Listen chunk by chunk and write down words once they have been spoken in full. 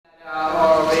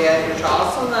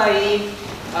zakona i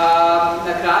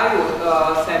na kraju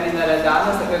seminara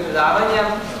danas, na kraju predavanja,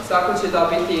 svako će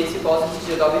dobiti, svi poslanici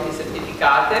će dobiti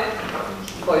sertifikate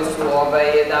koji su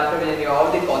napravljeni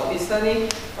ovdje i potpisani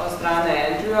od strane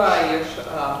Andrewa i još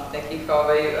nekih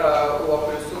u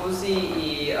okviru SUZI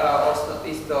i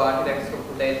isto arhitektonskog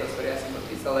fakulteta, ja sam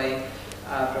potpisala i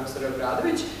profesor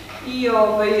Obradović. I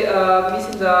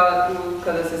mislim da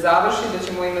kada se završi da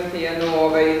ćemo imati jednu,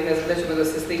 ne znam da ćemo da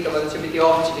se slikamo, da će biti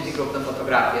ovdje će biti grupna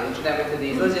fotografija, znači nemojte da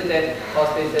izlađete,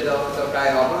 ostavite do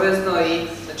kraja obavezno i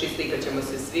znači slikat ćemo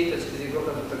se svi, to će biti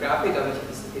grupna fotografija i dobit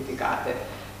ćete sertifikate.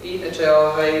 I inače,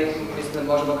 mislim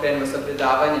da možemo krenemo sa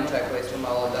predavanjem, čekali smo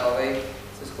malo da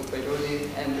se skupe ljudi.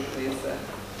 Andrew, please,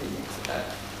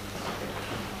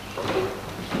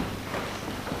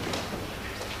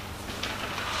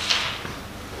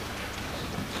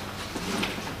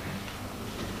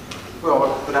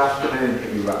 Well, good afternoon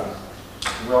everyone.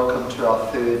 Welcome to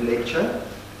our third lecture.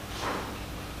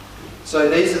 So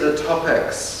these are the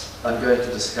topics I'm going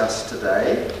to discuss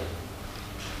today.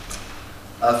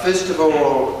 First of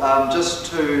all,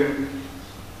 just to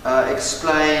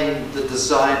explain the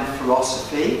design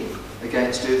philosophy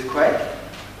against earthquake.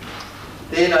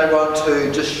 Then I want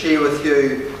to just share with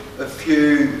you a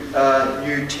few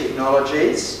new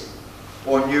technologies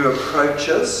or new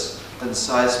approaches in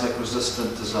seismic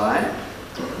resistant design.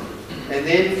 And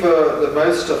then for the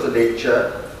most of the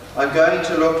lecture, I'm going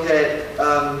to look at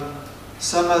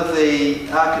some of the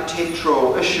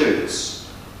architectural issues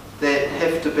that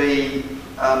have to be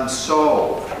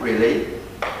solved really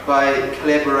by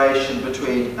collaboration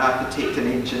between architect and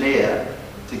engineer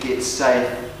to get safe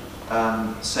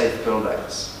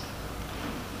buildings.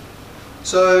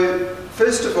 So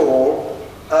first of all,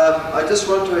 I just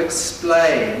want to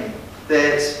explain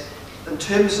that in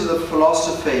terms of the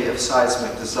philosophy of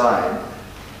seismic design,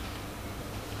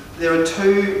 there are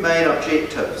two main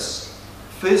objectives.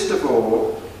 First of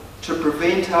all, to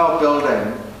prevent our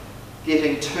building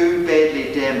getting too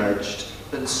badly damaged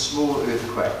in small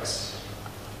earthquakes.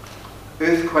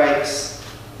 Earthquakes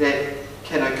that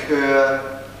can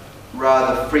occur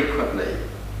rather frequently,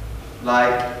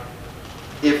 like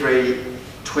every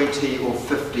 20 or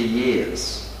 50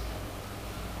 years.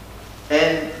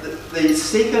 And the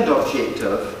second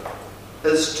objective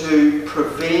is to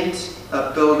prevent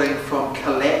a building from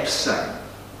collapsing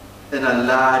in a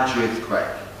large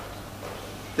earthquake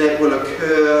that will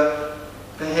occur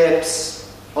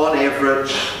perhaps on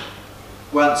average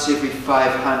once every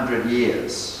 500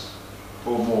 years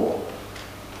or more.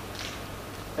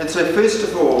 And so first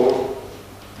of all,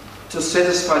 to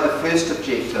satisfy the first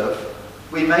objective,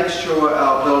 we make sure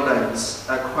our buildings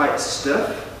are quite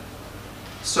stiff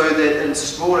so that in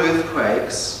small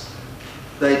earthquakes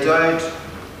they don't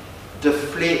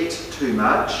deflect too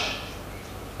much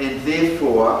and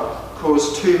therefore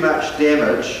cause too much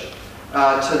damage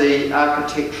to the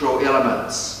architectural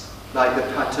elements like the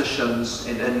partitions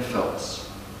and infills.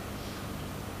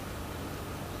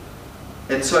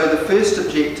 And so the first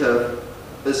objective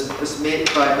is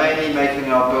met by mainly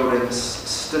making our buildings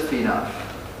stiff enough.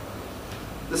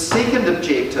 The second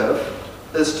objective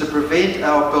is to prevent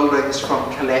our buildings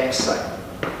from collapsing.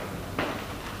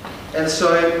 And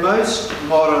so most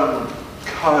modern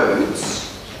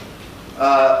codes,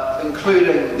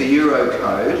 including the Euro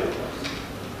code,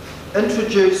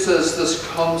 introduces this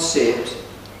concept.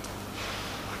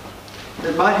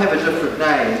 It might have a different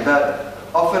name, but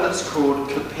often it's called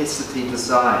capacity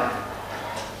design.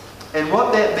 And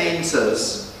what that means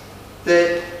is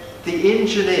that the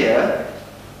engineer,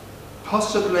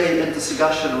 possibly in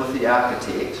discussion with the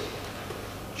architect,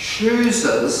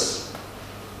 chooses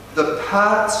the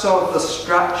parts of the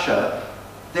structure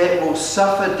that will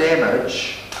suffer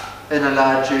damage in a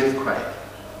large earthquake.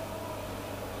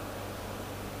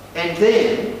 And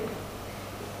then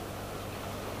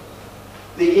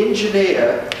the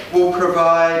engineer will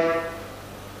provide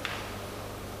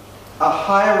a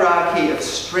hierarchy of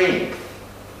strength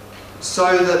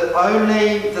so that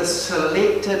only the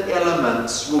selected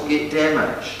elements will get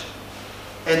damaged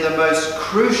and the most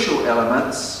crucial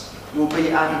elements will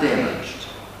be undamaged.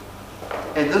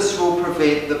 And this will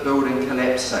prevent the building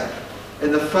collapsing.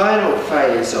 And the final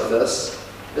phase of this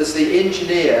is the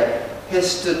engineer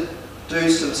has to do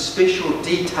some special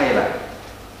detailing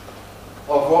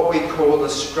of what we call the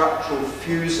structural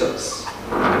fuses,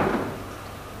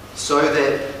 so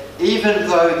that even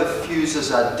though the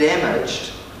fuses are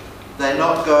damaged, they're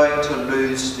not going to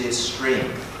lose their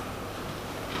strength.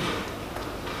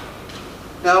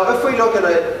 Now, if we look at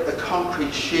a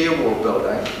concrete shear wall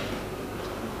building,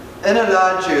 in a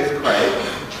large earthquake,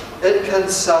 it can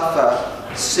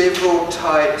suffer several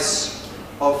types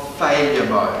of failure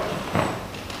mode.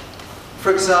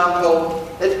 For example,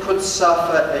 it could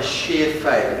suffer a shear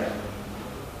failure,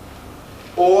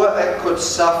 or it could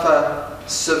suffer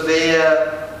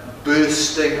severe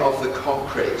bursting of the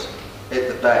concrete at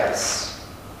the base,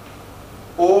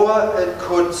 or it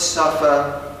could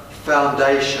suffer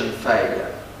foundation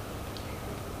failure,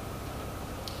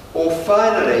 or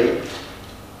finally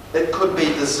it could be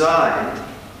designed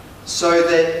so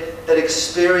that it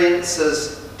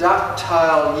experiences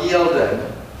ductile yielding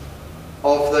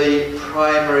of the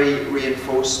primary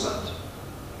reinforcement.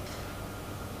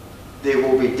 There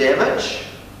will be damage,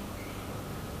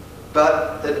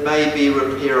 but it may be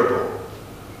repairable.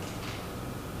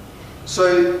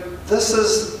 So this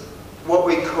is what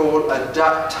we call a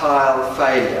ductile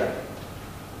failure.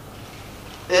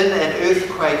 In an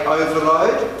earthquake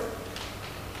overload,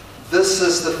 this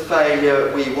is the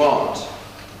failure we want.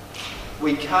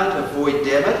 We can't avoid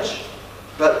damage,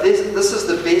 but this is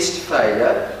the best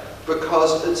failure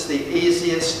because it's the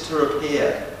easiest to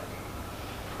repair.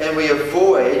 And we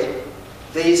avoid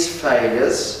these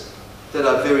failures that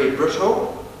are very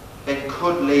brittle and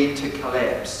could lead to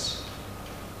collapse.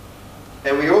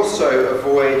 And we also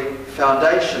avoid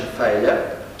foundation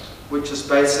failure, which is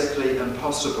basically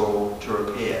impossible to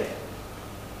repair.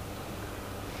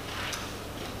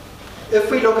 If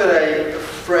we look at a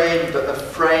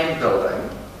frame building,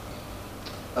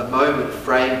 a moment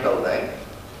frame building,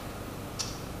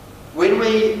 when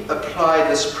we apply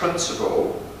this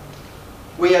principle,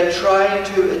 we are trying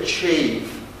to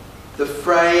achieve the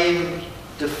frame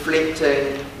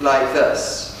deflecting like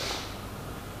this,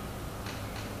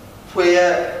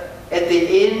 where at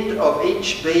the end of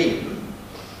each beam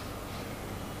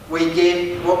we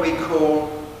get what we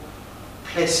call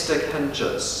plastic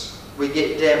hinges. We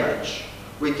get damage.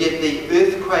 We get the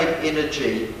earthquake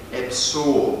energy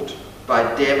absorbed by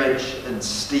damage in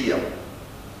steel.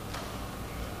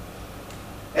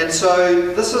 And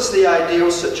so this is the ideal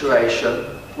situation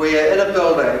where in a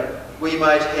building we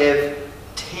might have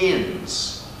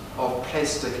tens of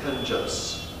plastic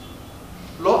hinges.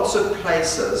 Lots of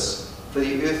places for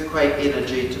the earthquake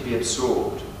energy to be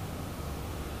absorbed.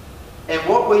 And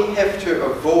what we have to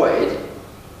avoid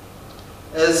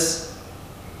is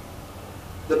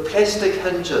the plastic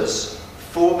hinges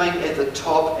forming at the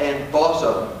top and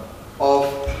bottom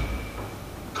of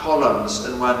columns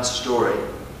in one story.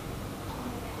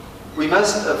 We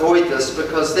must avoid this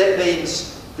because that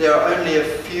means there are only a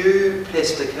few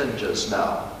plastic hinges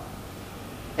now.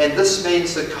 And this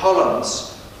means the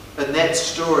columns in that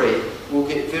story will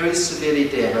get very severely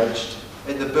damaged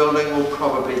and the building will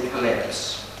probably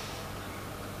collapse.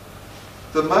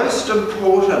 The most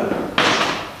important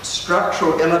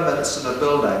structural elements in a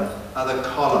building are the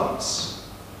columns.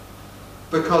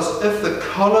 Because if the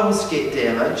columns get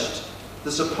damaged,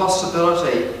 there's a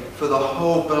possibility for the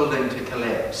whole building to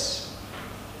collapse.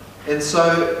 And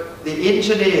so the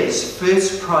engineer's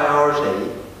first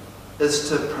priority is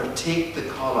to protect the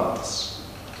columns.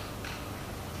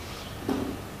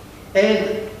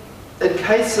 And in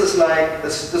cases like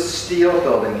this steel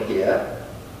building here,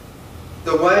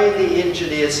 the way the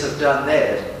engineers have done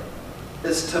that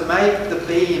is to make the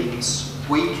beams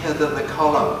weaker than the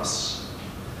columns.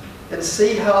 And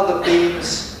see how the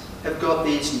beams have got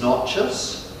these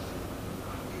notches?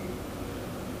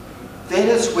 That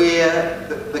is where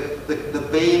the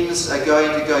beams are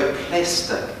going to go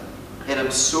plastic and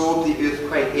absorb the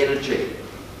earthquake energy,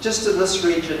 just in this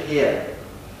region here.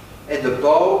 And the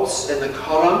bolts and the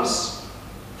columns,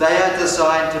 they are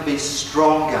designed to be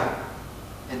stronger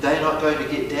and they're not going to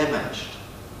get damaged.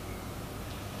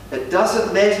 It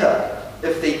doesn't matter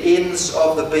if the ends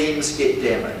of the beams get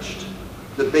damaged.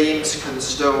 The beams can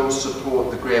still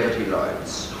support the gravity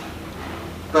loads.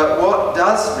 But what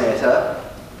does matter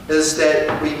is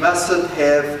that we mustn't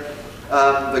have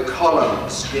the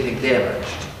columns getting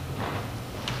damaged.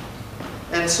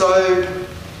 And so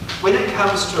when it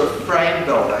comes to a frame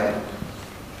building,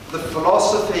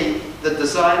 the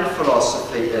design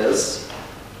philosophy is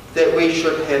that we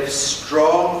should have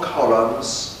strong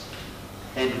columns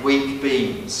and weak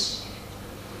beams.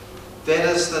 That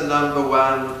is the number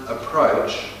one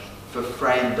approach for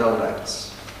frame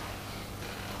buildings.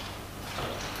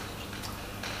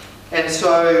 And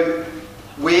so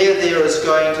where there is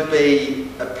going to be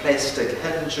a plastic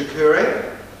hinge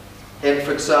occurring, and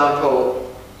for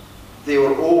example, there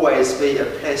will always be a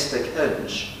plastic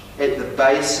hinge at the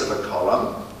base of a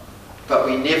column, but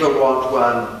we never want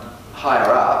one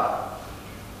higher up.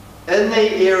 In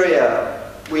the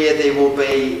area where there will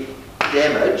be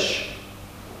damage,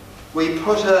 we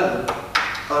put in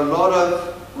a lot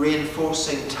of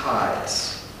reinforcing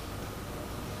ties.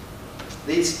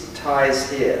 These ties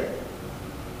here.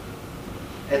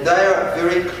 and they are at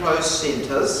very close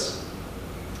centres,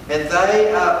 and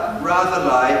they are rather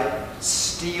like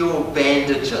steel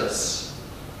bandages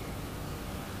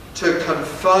to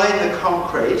confine the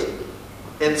concrete,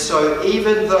 and so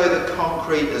even though the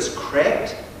concrete is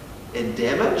cracked and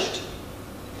damaged,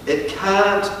 it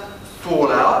can't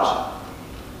fall out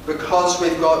because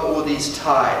we've got all these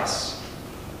ties.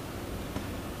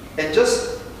 And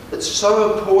just, it's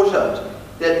so important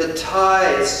that the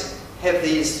ties have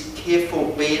these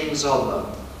careful bends on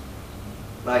them,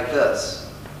 like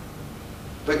this,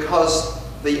 because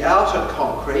the outer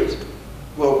concrete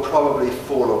will probably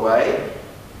fall away,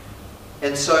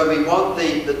 and so we want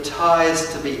the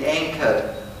ties to be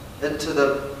anchored into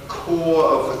the core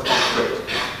of the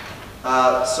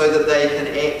concrete, so that they can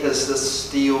act as this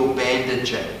steel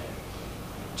bandaging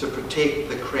to protect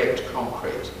the cracked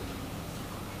concrete.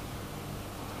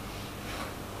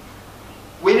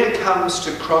 When it comes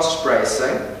to cross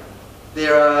bracing,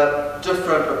 there are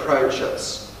different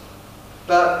approaches.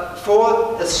 But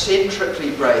for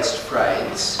eccentrically braced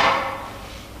frames,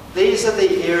 these are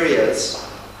the areas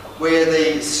where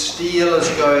the steel is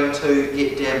going to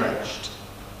get damaged.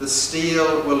 The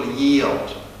steel will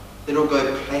yield. It'll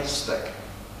go plastic.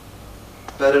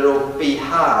 But it'll be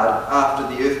hard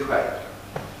after the earthquake.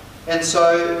 And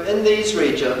so in these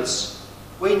regions,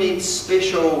 we need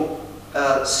special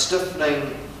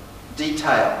stiffening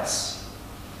details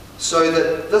so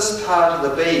that this part of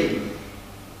the beam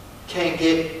can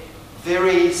get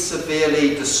very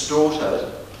severely distorted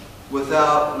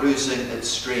without losing its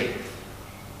strength.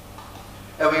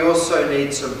 And we also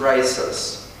need some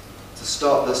braces to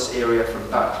stop this area from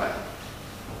buckling.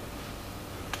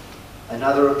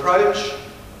 Another approach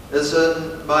is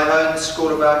in my own School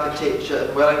of Architecture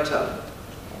in Wellington.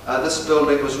 This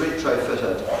building was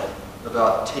retrofitted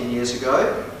about 10 years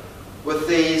ago with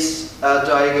these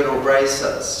diagonal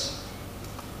braces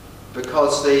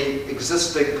because the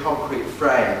existing concrete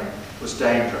frame was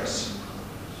dangerous.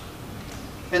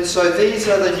 And so these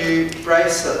are the new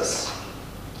braces,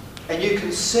 and you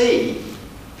can see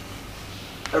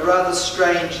a rather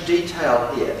strange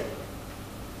detail here.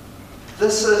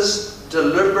 This is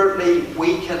deliberately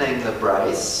weakening the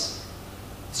brace,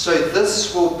 so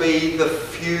this will be the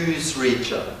fuse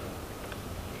region.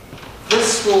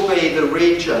 This will be the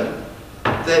region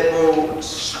that will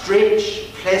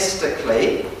stretch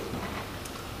plastically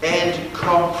and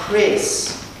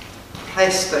compress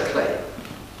plastically.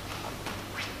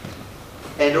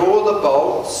 And all the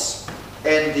bolts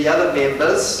and the other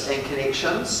members and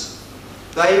connections,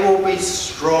 they will be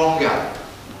stronger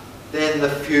than the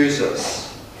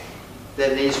fuses,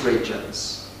 than these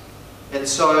regions. And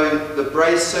so the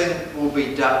bracing will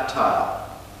be ductile.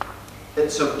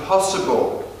 It's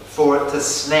impossible for it to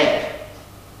snap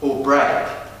or break.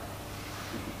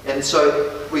 And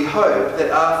so we hope that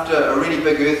after a really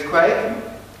big earthquake,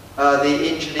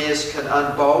 the engineers can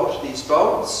unbolt these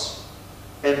bolts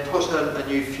and put in a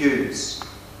new fuse,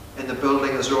 and the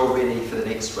building is all ready for the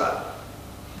next run.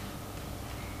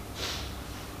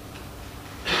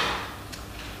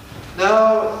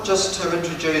 Now, just to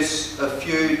introduce a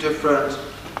few different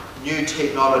new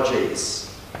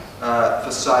technologies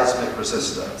for seismic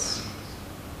resistance.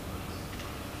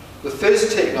 The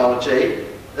first technology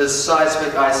is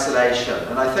seismic isolation,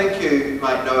 and I think you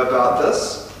might know about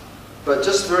this, but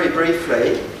just very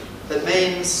briefly, it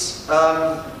means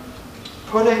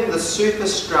putting the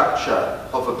superstructure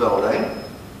of a building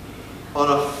on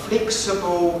a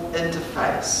flexible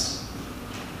interface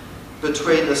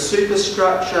between the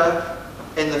superstructure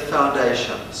and the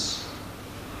foundations.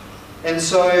 And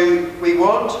so we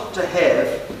want to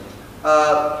have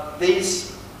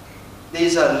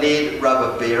these are lead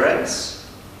rubber bearings.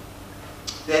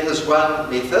 That is one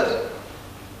method.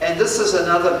 And this is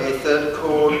another method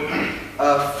called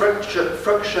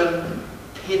friction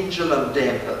pendulum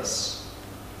dampers,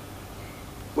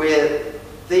 where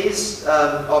these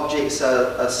objects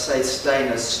are, say,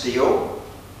 stainless steel,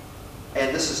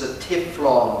 and this is a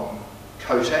Teflon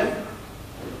coating,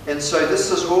 and so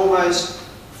this is almost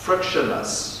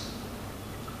frictionless.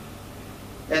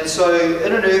 And so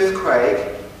in an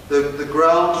earthquake, the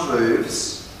ground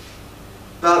moves,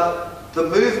 but the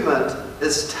movement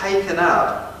is taken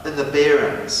up in the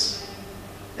bearings.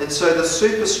 And so the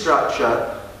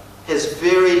superstructure has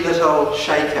very little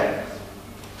shaking.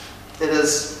 It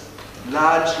is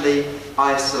largely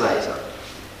isolated.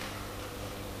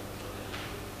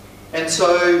 And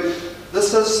so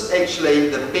this is actually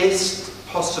the best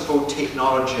possible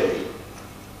technology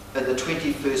in the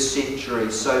 21st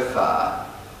century so far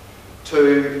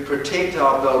to protect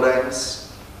our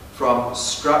buildings from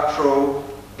structural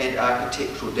and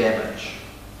architectural damage.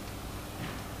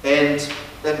 And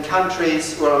in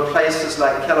countries, well, in places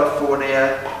like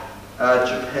California,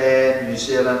 Japan, New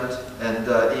Zealand, and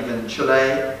even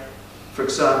Chile, for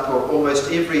example,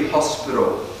 almost every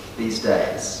hospital these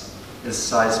days is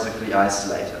seismically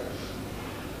isolated,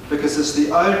 because it's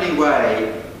the only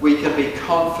way we can be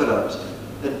confident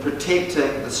in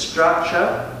protecting the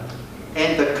structure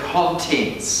and the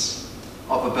contents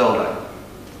of a building.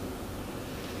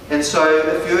 And so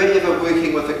if you're ever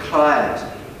working with a client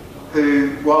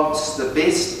who wants the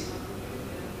best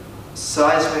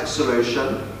seismic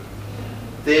solution,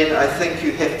 then I think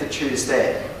you have to choose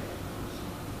that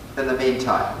in the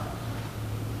meantime.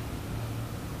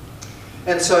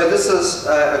 And so this is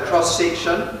a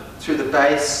cross-section through the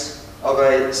base of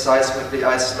a seismically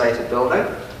isolated building.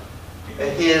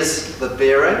 And here's the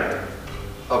bearing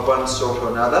of one sort or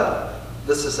another.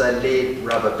 This is a lead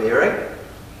rubber bearing.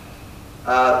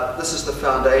 This is the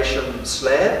foundation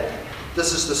slab.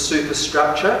 This is the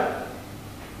superstructure.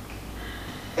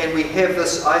 And we have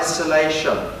this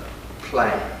isolation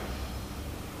plane.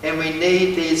 And we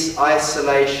need these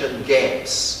isolation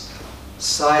gaps,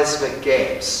 seismic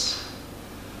gaps,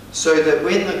 so that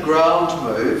when the ground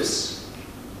moves,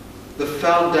 the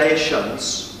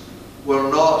foundations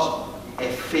will not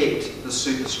affect the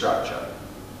superstructure.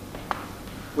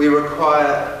 We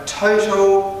require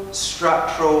total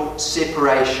structural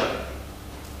separation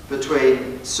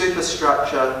between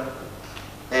superstructure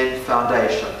and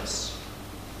foundations,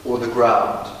 or the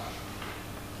ground,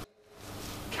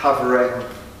 covering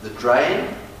the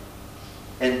drain,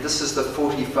 and this is the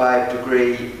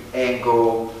 45-degree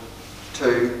angle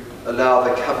to allow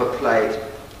the cover plate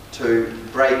to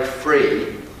break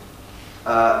free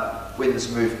when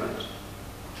there's movement.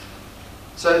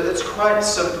 So it's quite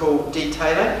simple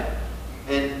detailing,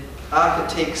 and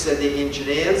architects and the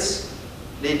engineers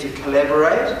need to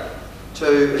collaborate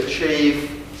to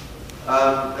achieve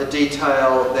a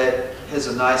detail that has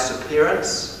a nice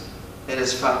appearance and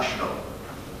is functional.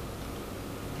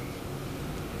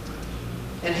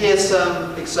 And here's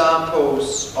some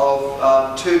examples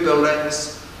of two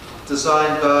buildings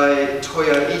designed by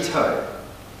Toyo Ito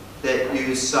that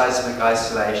use seismic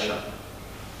isolation.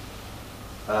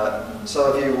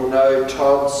 Some of you will know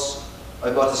Todd's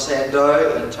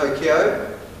Omotesando in Tokyo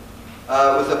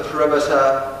with a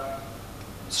perimeter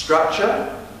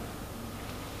structure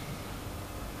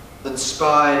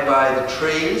inspired by the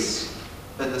trees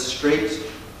in the street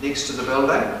next to the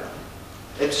building.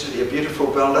 Absolutely a beautiful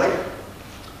building,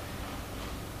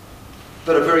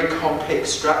 but a very complex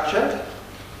structure.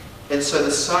 And so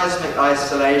the seismic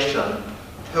isolation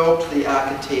helped the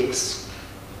architects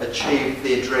achieve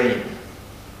their dream.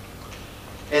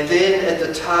 And then at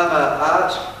the Tama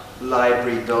Art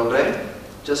Library building,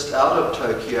 just out of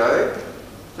Tokyo,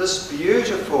 this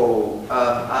beautiful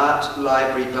art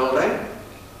library building,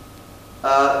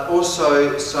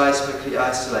 also seismically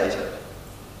isolated.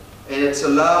 And it's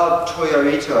allowed Toyo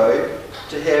Ito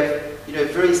to have,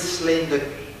 very slender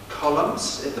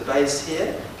columns at the base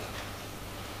here,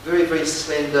 very, very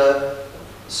slender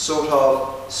sort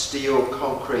of steel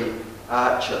concrete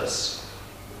arches.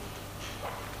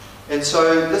 And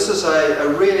so this is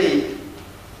a really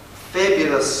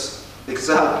fabulous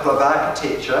example of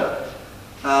architecture,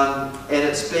 and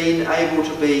it's been able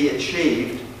to be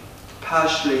achieved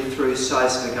partially through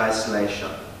seismic isolation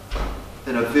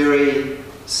in a very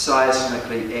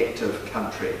seismically active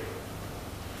country.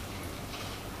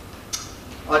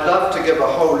 I'd love to give a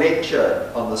whole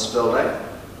lecture on this building.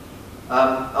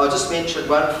 I'll just mention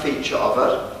one feature of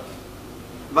it.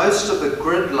 Most of the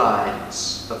grid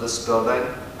lines of this building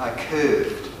are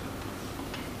curved.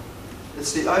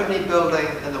 It's the only building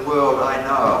in the world I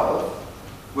know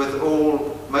of with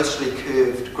all mostly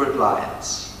curved grid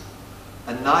lines.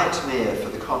 A nightmare for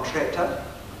the contractor,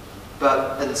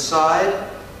 but inside,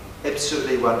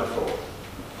 absolutely wonderful.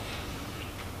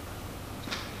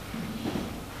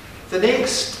 The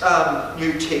next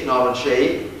new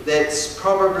technology that's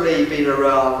probably been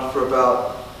around for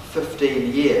about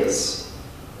 15 years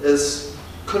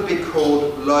could be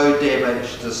called low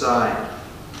damage design.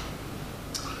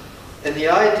 And the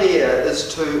idea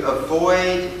is to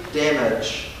avoid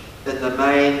damage in the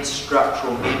main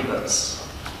structural members.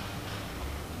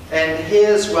 And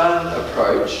here's one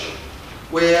approach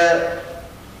where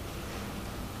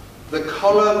the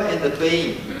column and the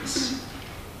beams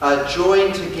are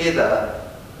joined together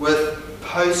with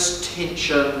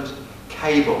post-tensioned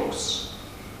cables.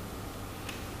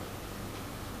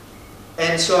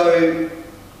 And so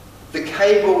the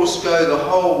cables go the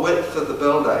whole width of the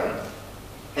building,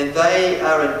 and they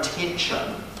are in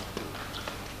tension.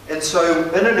 And so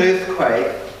in an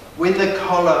earthquake, when the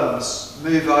columns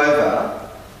move over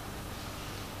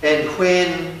and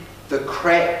when the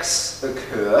cracks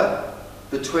occur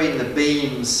between the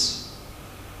beams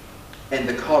and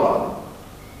the column,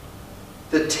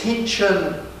 the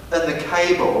tension in the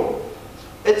cable,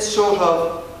 it sort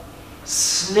of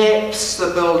snaps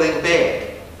the building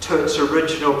back to its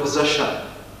original position.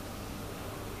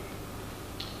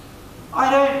 I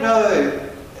don't know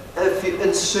if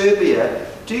in Serbia,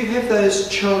 do you have those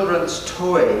children's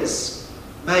toys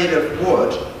made of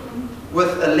wood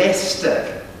with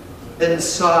elastic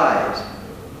inside?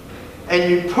 And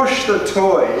you push the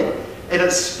toy and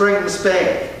it springs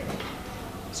back.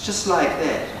 It's just like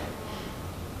that.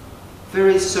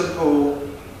 Very simple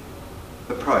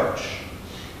approach.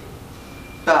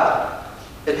 But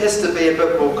it has to be a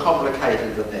bit more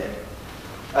complicated than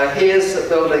that. Here's a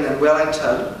building in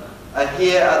Wellington.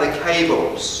 Here are the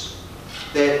cables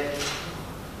that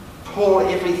pull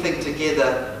everything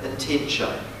together in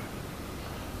tension.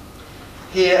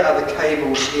 Here are the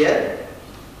cables here.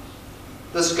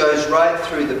 This goes right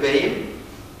through the beam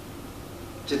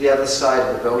to the other side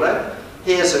of the building.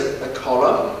 Here's a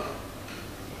column.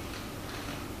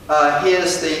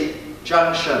 Here's the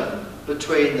junction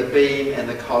between the beam and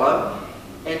the column.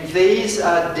 And these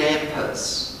are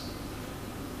dampers.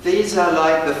 These are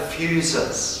like the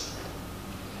fuses.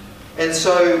 And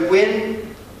so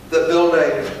when the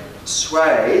building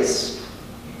sways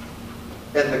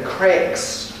and the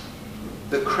cracks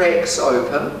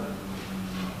open,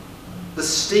 the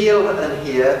steel in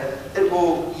here, it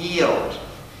will yield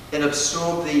and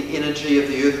absorb the energy of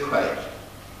the earthquake.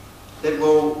 It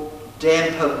will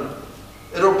dampen,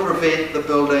 it'll prevent the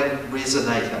building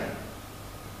resonating.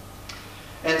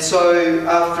 And so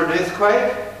after an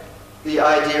earthquake, the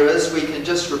idea is we can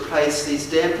just replace these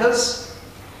dampers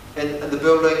and the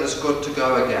building is good to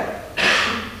go again.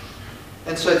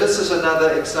 And so this is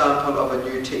another example of a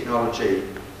new technology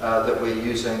that we're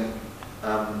using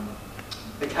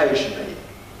occasionally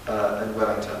in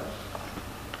Wellington.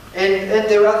 And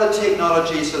there are other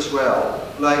technologies as well,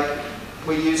 like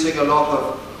we're using a lot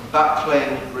of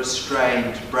buckling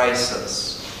restrained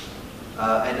braces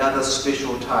and other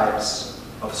special types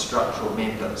of structural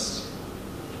members.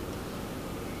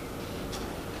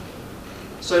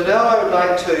 So now I would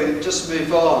like to just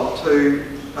move on to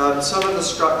some of the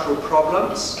structural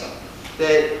problems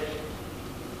that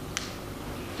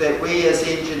we as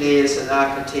engineers and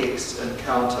architects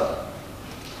encounter.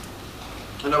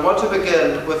 And I want to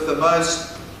begin with the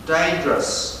most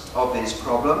dangerous of these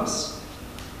problems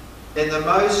and the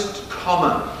most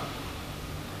common,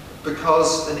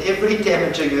 because in every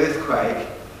damaging earthquake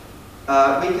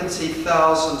we can see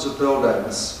thousands of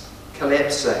buildings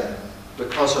collapsing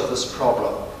because of this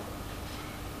problem.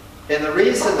 And the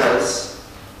reason is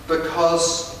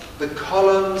because the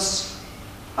columns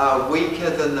are weaker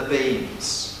than the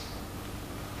beams.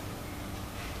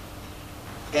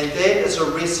 And that is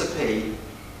a recipe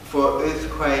for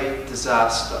earthquake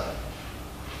disaster.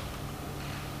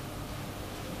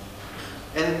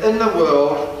 And in the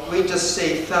world, we just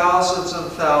see thousands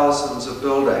and thousands of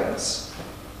buildings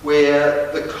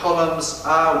where the columns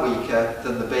are weaker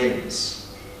than the beams.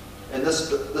 And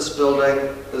this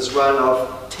building is one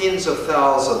of tens of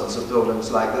thousands of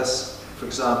buildings like this, for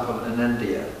example, in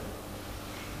India.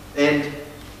 And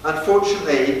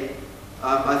unfortunately,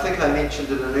 I think I mentioned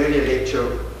in an earlier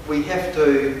lecture, we have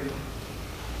to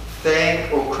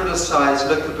thank or criticise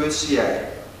Le Corbusier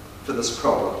for this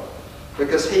problem,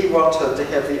 because he wanted to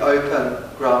have the open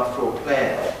ground floor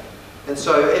plan. And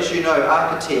so, as you know,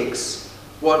 architects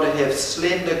want to have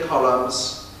slender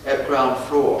columns at ground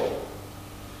floor.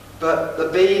 But the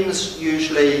beams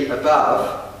usually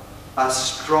above are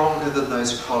stronger than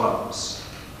those columns.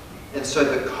 And so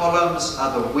the columns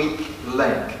are the weak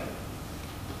link.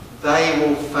 They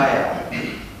will fail,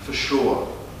 for sure.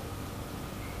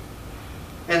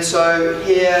 And so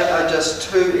here are just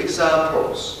two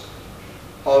examples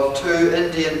of two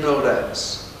Indian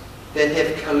buildings that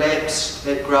have collapsed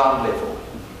at ground level.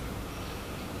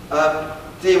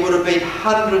 There would have been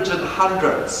hundreds and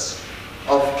hundreds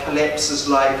of collapses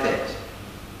like that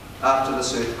after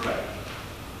this earthquake.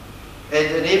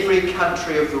 And in every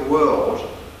country of the world,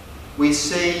 we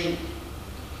see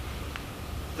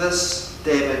this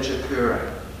damage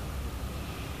occurring.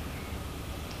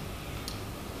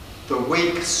 The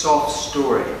weak, soft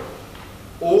story.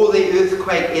 All the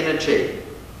earthquake energy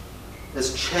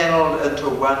is channeled into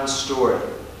one story.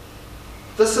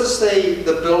 This is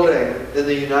the building in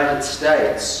the United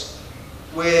States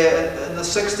where in the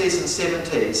 60s and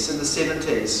 70s, in the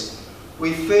 70s,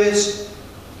 we first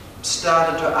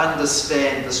started to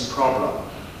understand this problem.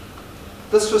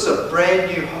 This was a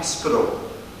brand new hospital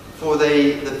for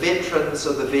the veterans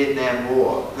of the Vietnam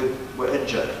War who were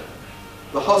injured.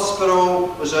 The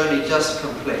hospital was only just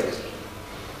complete.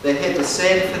 They had the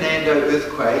San Fernando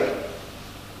earthquake.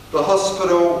 The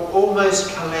hospital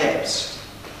almost collapsed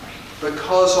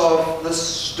because of this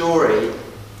story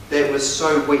that was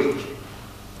so weak.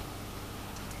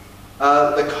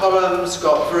 The columns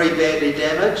got very badly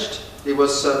damaged. There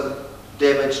was some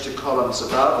damage to columns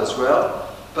above as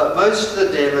well, but most of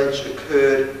the damage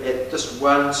occurred at just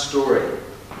one story.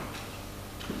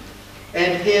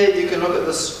 And here you can look at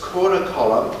this corner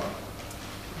column.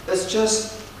 It's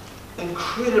just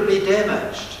incredibly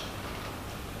damaged.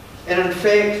 And in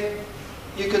fact,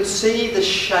 you can see the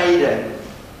shading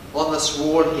on this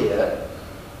wall here.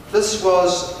 This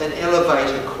was an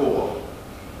elevator core.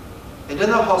 And in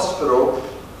the hospital,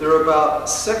 there are about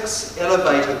 6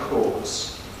 elevator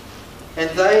cores. And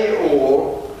they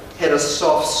all had a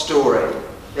soft story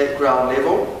at ground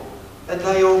level, and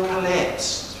they all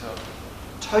collapsed.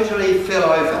 Totally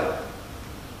fell over.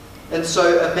 And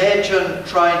so imagine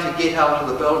trying to get out of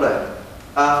the building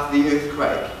after the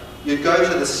earthquake. You'd go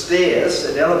to the stairs,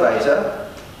 an elevator,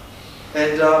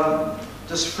 and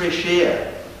just fresh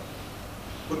air.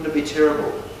 Wouldn't it be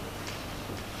terrible?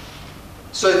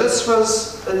 So this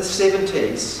was in the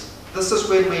 70s. This is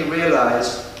when we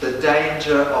realised the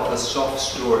danger of the soft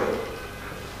story.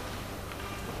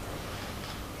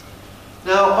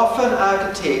 Now, often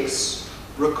architects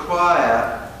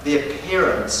require the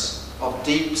appearance of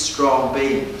deep, strong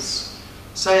beams.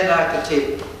 Say an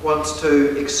architect wants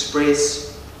to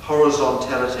express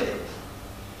horizontality.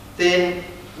 Then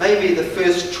maybe the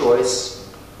first choice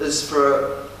is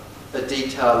for a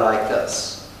detail like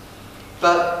this.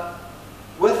 But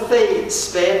with the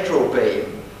spandrel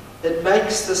beam, it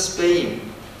makes this beam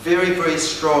very, very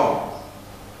strong.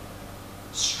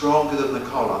 Stronger than the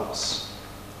columns.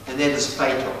 And that is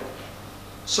fatal.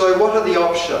 So what are the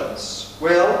options?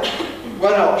 Well,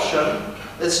 one option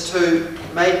is to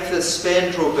make the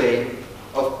spandrel beam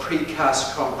of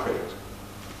precast concrete.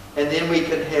 And then we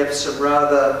can have some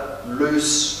rather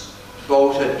loose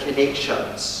bolted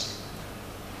connections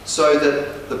so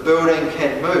that the building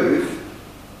can move,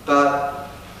 but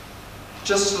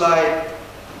just like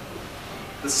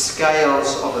the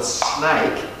scales of a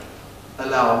snake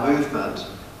allow movement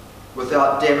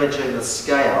without damaging the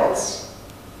scales,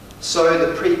 so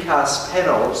the precast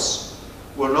panels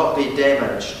will not be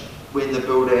damaged when the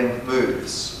building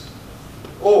moves.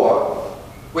 Or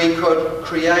we could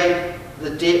create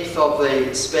the depth of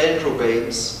the spandrel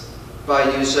beams by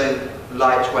using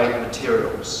lightweight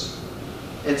materials.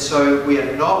 And so we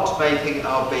are not making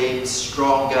our beams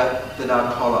stronger than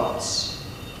our columns.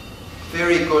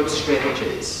 Very good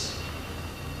strategies.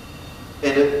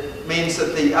 And it means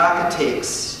that the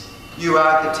architects, you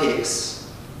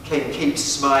architects, can keep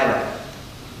smiling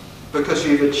because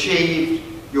you've achieved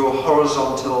your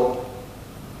horizontal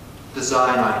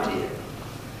design idea.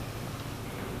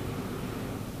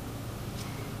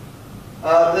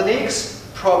 The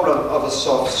next problem of a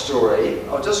soft story,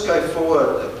 I'll just go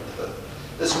forward,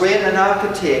 is when an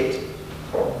architect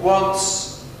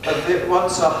wants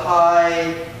a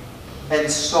high and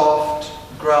soft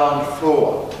ground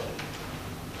floor.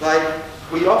 Like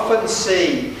we often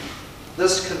see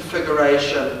this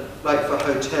configuration like for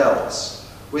hotels,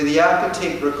 where the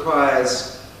architect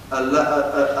requires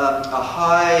a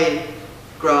high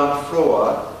ground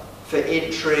floor for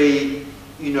entry,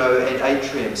 and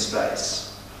atrium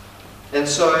space. And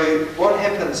so what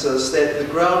happens is that the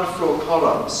ground floor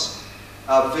columns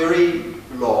are very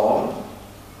long,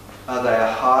 they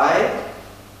are high,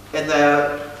 and they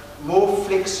are more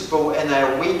flexible and they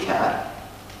are weaker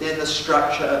than the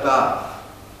structure above.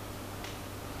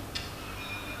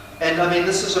 And I mean,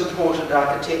 this is important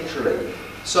architecturally.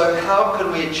 So how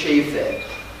can we achieve that?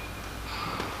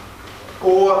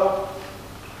 Or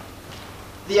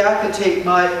the architect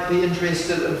might be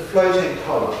interested in floating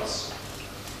columns.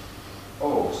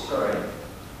 Oh, sorry.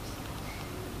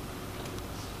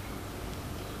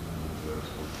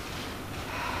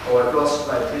 Oh, I've lost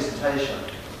my presentation.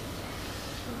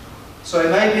 So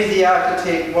maybe the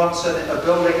architect wants a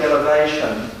building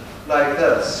elevation like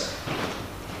this.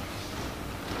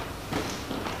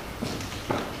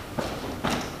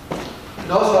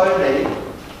 Not only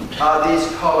are these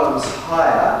columns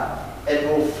higher and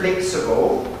more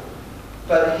flexible,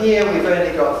 but here we've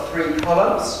only got 3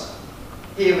 columns,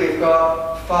 here we've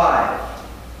got 5.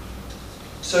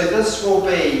 So this will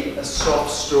be a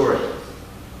soft story,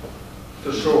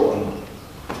 for sure.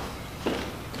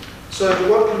 So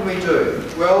what can we do?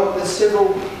 Well, there's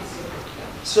several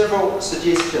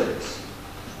suggestions.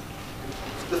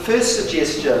 The first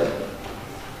suggestion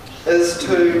is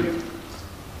to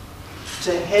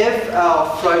have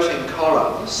our floating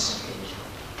columns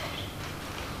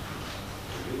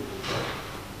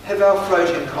have our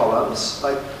floating columns,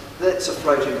 like that's a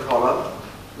floating column,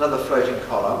 another floating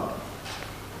column.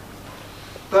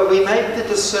 But we make the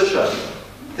decision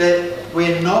that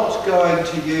we're not going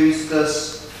to use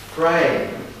this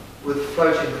frame with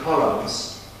floating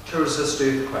columns to resist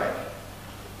earthquake.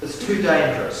 It's too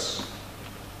dangerous.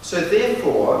 So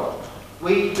therefore,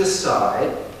 we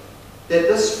decide that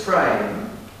this frame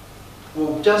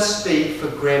will just be for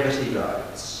gravity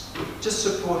loads, just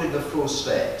supporting the floor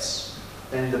slabs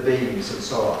and the beams and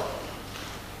so on.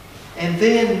 And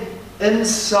then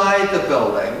inside the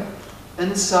building,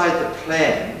 inside the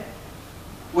plan,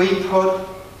 we put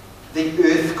the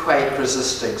earthquake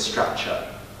resisting structure.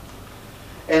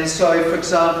 And so, for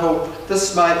example,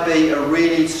 this might be a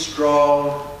really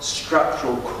strong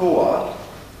structural core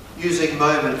using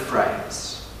moment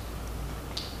frames.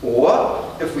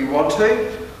 Or, if we want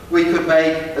to, we could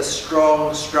make a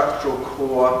strong structural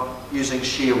core using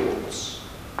shear walls.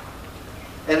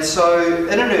 And so,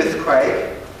 in an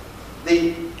earthquake,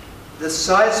 the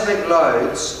seismic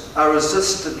loads are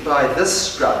resisted by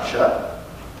this structure,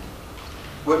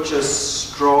 which is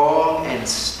strong and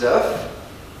stiff,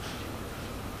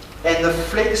 and the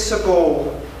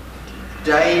flexible,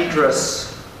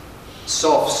 dangerous,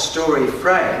 soft story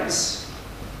frames,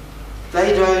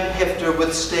 they don't have to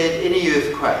withstand any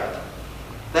earthquake.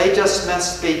 They just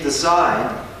must be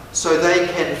designed so they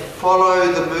can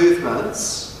follow the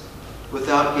movements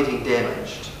without getting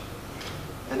damaged.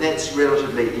 And that's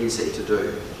relatively easy to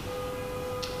do.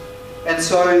 And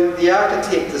so the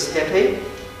architect is happy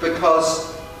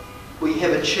because we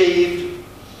have achieved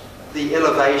the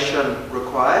elevation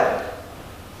required,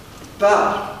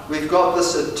 but we've got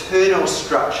this internal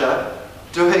structure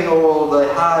doing all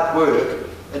the hard work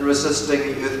in resisting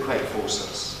the earthquake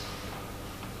forces.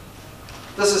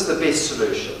 This is the best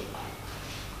solution.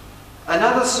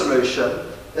 Another solution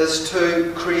is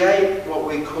to create what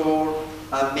we call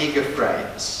mega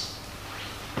frames.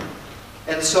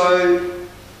 And so,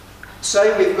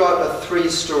 say we've got a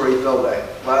 3-story building,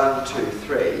 1, 2,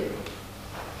 3.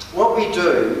 What we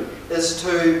do is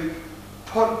to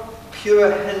put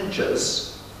pure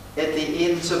hinges at the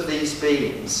ends of these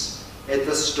beams at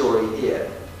this story here.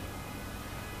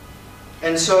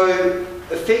 And so,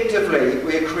 effectively,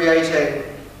 we're creating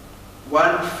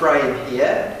one frame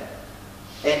here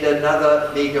and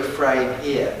another mega frame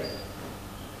here.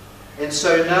 And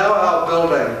so now our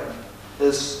building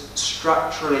is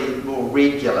structurally more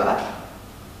regular,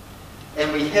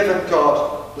 and we haven't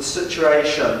got the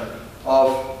situation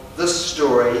of this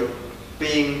story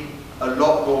being a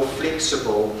lot more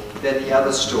flexible than the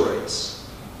other stories.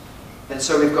 And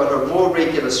so we've got a more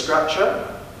regular structure,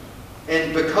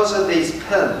 and because of these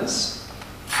pins,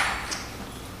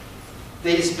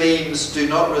 these beams do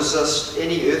not resist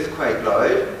any earthquake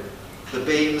load. The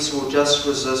beams will just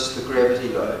resist the gravity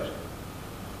load.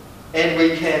 And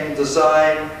we can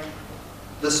design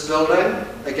this building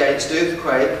against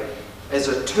earthquake as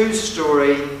a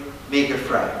 2-story mega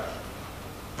frame.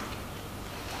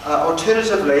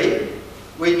 Alternatively,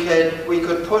 we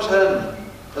could put in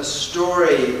a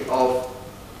story of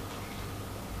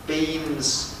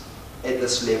beams at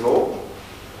this level.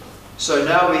 So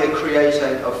now we are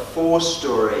creating a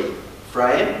 4-story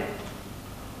frame,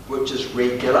 which is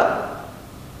regular.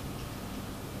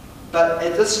 But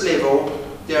at this level,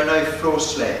 there are no floor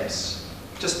slabs,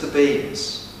 just the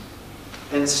beams.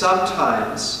 And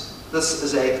sometimes this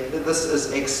is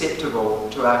acceptable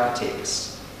to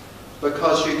architects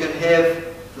because you can have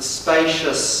the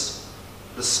spaciousness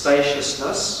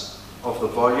of the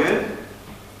volume.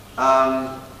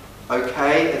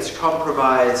 Okay, it's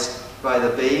compromised by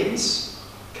the beams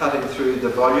cutting through the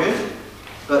volume,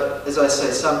 but as I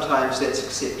say, sometimes that's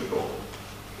acceptable.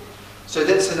 So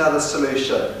that's another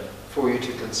solution for you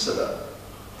to consider.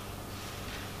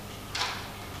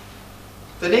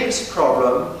 The next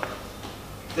problem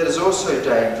that is also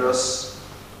dangerous,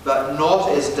 but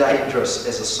not as dangerous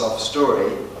as a soft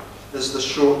story, is the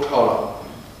short column.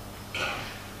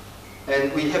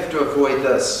 And we have to avoid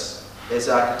this as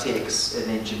architects and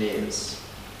engineers.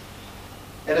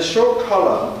 And a short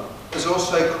column is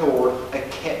also called a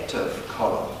captive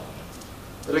column.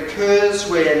 It occurs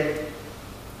when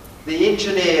the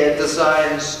engineer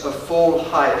designs a full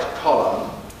height column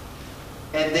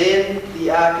and then the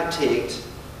architect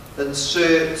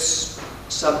inserts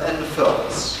some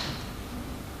infills.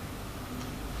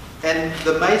 And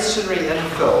the masonry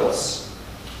infills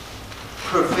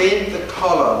prevent the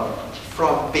column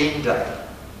from bending.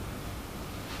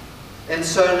 And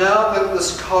so now that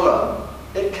this column,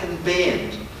 it can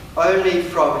bend only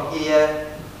from here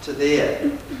to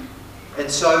there. And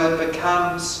so it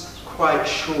becomes quite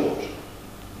short.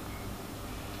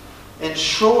 And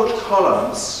short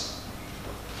columns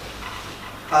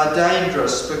are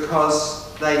dangerous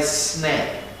because they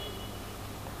snap.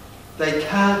 They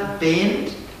can't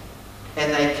bend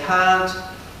and they can't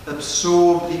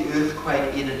absorb the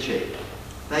earthquake energy.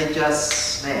 They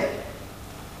just snap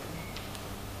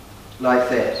like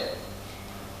that.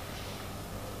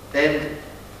 And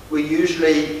we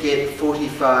usually get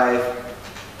 45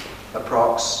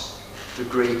 approx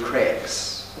degree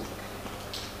cracks.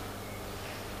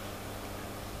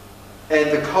 And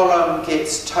the column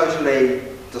gets totally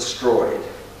destroyed.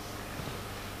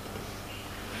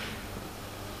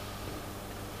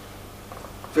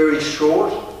 Very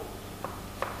short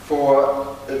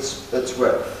for its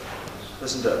width,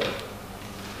 isn't it?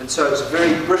 And so it's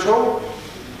very brittle.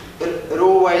 It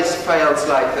always fails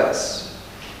like this.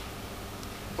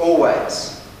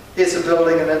 Always. Here's a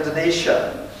building in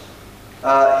Indonesia.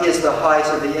 Here's the height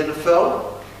of the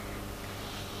infill.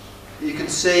 You can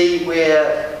see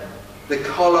where the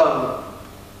column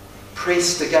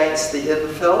pressed against the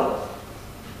infill,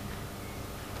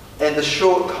 and the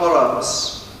short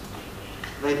columns,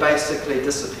 they basically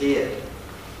disappeared.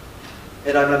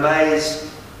 And I'm amazed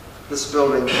this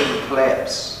building didn't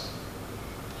collapse.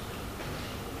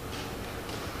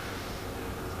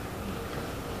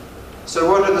 So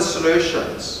what are the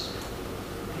solutions?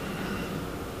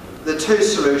 There are two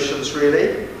solutions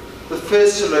really. The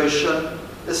first solution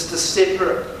is to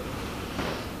separate,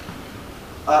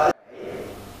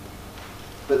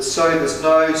 but so there's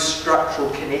no structural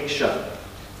connection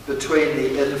between the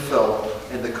infill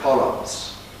and the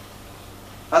columns.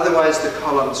 Otherwise the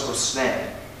columns will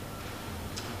snap.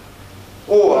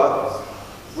 Or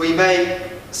we make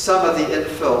some of the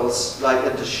infills like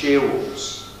into shear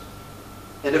walls.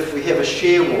 And if we have a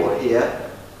shear wall here,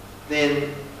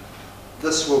 then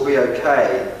this will be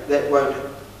okay.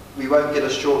 We won't get a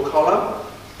short column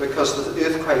because the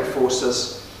earthquake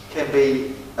forces can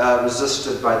be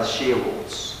resisted by the shear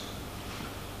walls.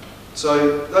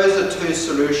 So those are two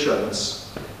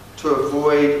solutions to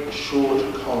avoid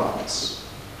short columns.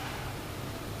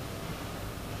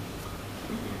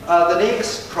 The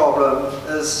next problem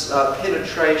is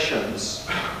penetrations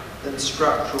in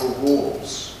structural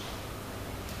walls.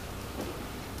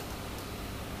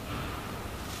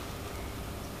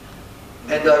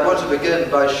 And I want to begin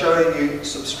by showing you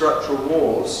some structural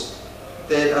walls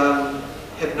that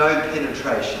have no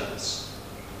penetrations.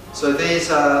 So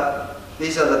these are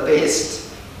the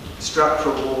best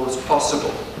structural walls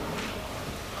possible.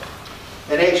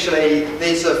 And actually,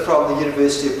 these are from the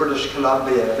University of British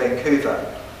Columbia,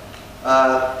 Vancouver.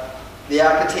 The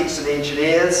architects and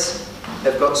engineers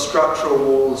have got structural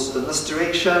walls in this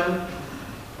direction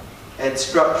and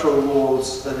structural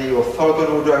walls in the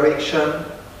orthogonal direction.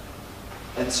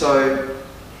 And so,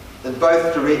 in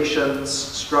both directions,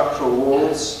 structural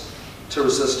walls to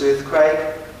resist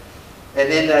earthquake. And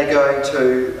then they're going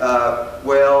to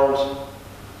weld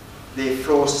their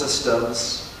floor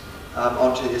systems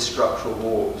onto their structural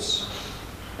walls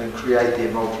and create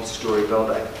their multi-storey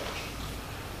building.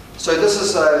 So this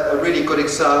is a really good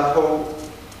example.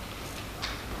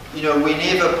 You know,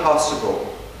 whenever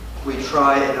possible, we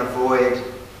try and avoid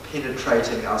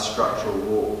penetrating our structural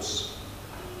walls,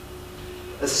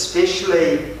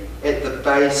 especially at the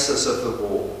bases of the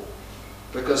wall,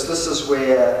 because this is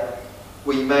where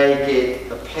we may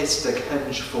get a plastic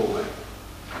hinge forming.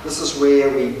 This is where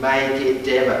we may get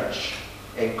damage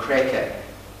and cracking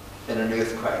in an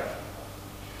earthquake.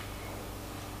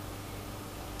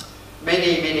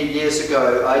 Many, many years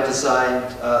ago, I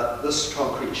designed this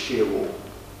concrete shear wall.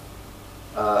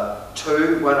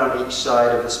 Two, one on each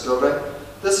side of this building.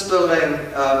 This building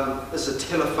is a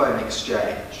telephone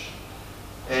exchange,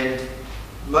 and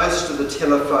most of the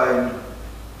telephone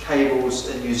cables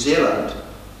in New Zealand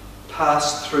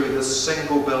passed through this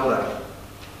single building,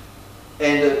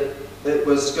 and it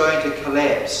was going to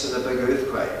collapse in a big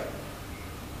earthquake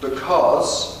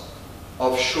because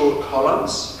of short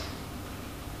columns.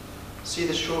 See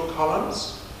the short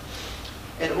columns?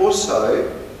 And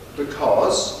also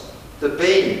because the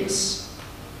beams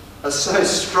are so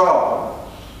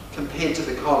strong compared to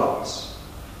the columns.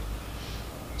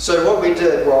 So what we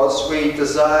did was we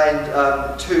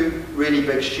designed two really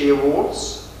big shear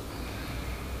walls,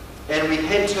 and we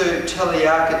had to tell the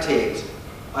architect,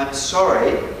 I'm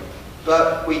sorry,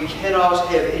 but we cannot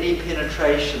have any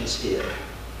penetrations here,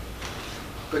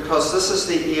 because this is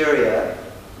the area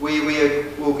where we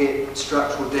will get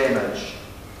structural damage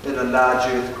in a large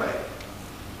earthquake.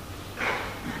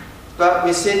 But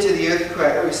we said to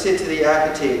the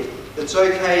architect, it's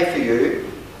okay for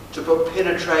you to put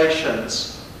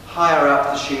penetrations higher up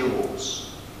the shear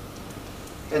walls.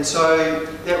 And so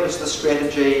that was the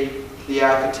strategy. the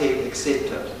architect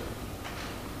accepted.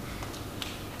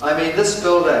 I mean, this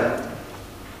building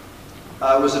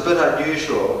was a bit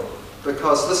unusual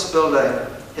because this building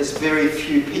has very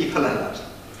few people in it.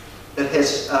 It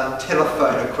has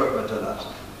telephone equipment in it.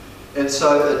 And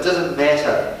so it didn't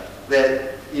matter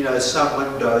that, you know, some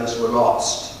windows were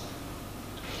lost.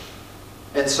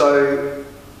 And so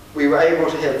we were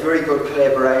able to have very good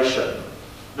collaboration.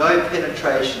 No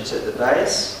penetrations at the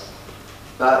base,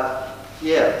 but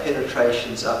yeah,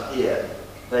 penetrations up here.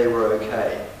 They were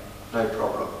okay, no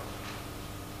problem.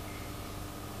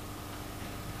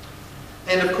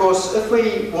 And of course, if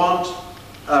we want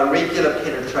regular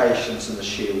penetrations in the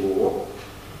shear wall,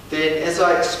 then as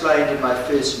I explained in my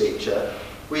first lecture,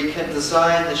 we can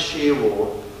design the shear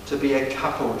wall to be a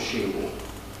coupled shear wall.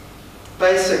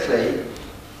 Basically,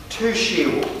 two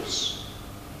shear walls,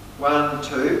 1,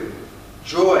 2,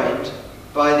 joined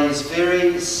by these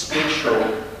very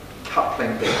special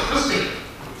coupling beams.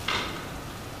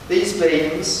 These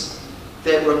beams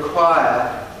that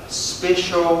require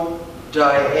special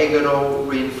diagonal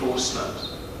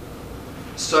reinforcement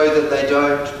so that they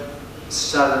don't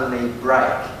suddenly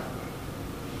break,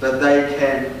 but they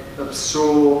can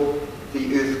absorb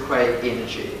the earthquake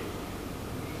energy.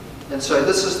 And so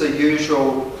this is the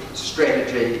usual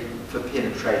strategy for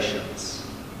penetrations.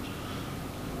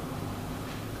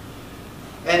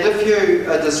 And if you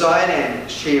are designing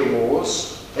shear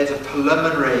walls at a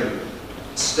preliminary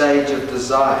stage of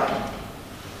design,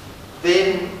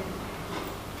 then,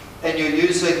 and you're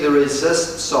using the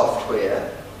RESIST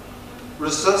software,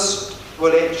 RESIST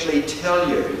will actually tell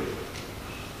you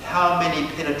how many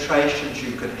penetrations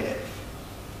you could have.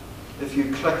 If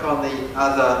you click on the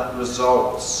Other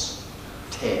Results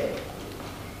tab,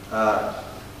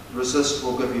 RESIST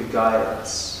will give you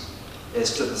guidance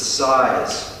as to the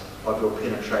size of your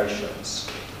penetrations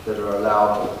that are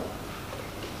allowable.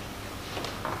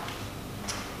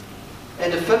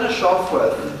 And to finish off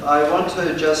with, I want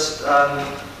to just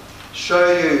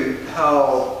show you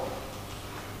how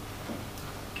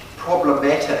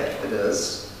problematic it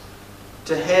is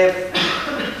to have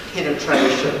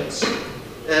penetrations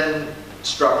in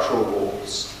structural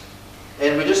walls.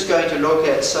 And we're just going to look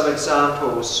at some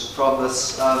examples from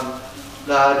this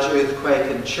large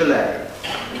earthquake in Chile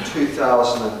in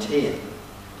 2010.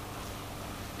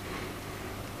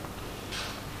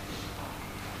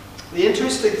 The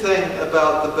interesting thing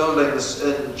about the buildings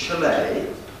in Chile,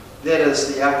 that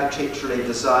is the architecturally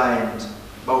designed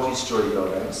multi-story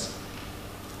buildings,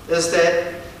 is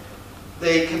that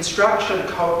the construction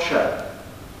culture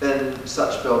in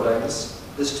such buildings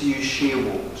is to use shear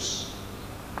walls.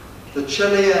 The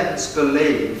Chileans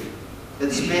believe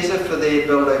it's better for their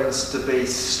buildings to be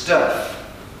stiff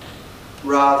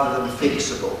rather than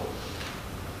flexible.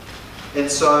 And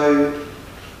so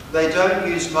they don't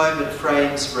use moment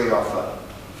frames very often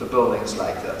for buildings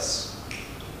like this.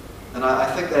 And I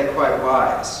think they're quite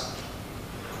wise.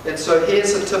 And so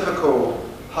here's a typical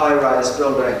high-rise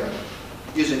building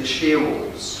using shear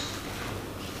walls.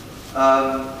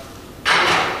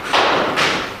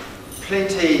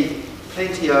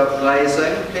 Plenty of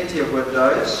glazing, plenty of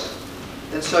windows.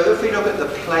 And so if we look at the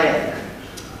plan,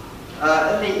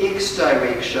 in the X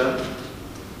direction,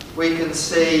 we can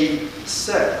see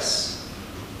 6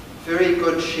 very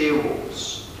good shear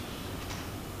walls.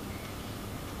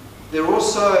 There are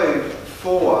also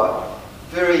 4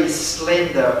 very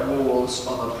slender walls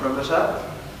on the perimeter,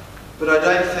 but I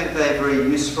don't think they're very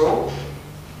useful.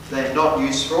 They're not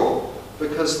useful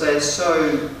because they're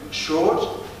so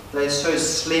short, they're so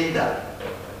slender.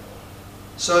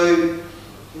 So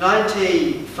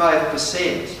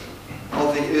 95%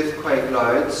 of the earthquake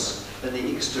loads in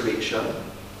the X direction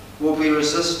will be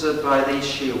resisted by these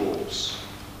shear walls,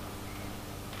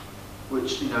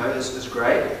 which, you know, is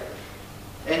great.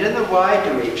 And in the Y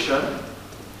direction,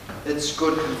 it's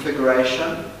good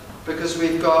configuration because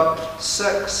we've got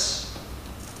 6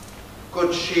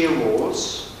 good shear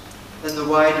walls in the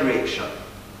Y direction.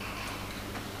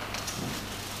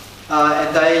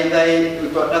 And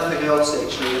we've got nothing else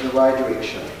actually in the Y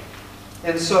direction.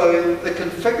 And so the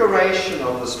configuration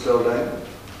of this building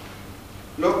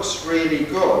looks really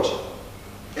good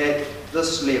at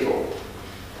this level.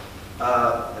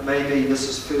 Maybe this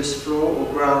is first floor or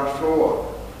ground floor.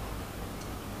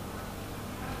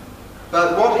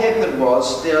 But what happened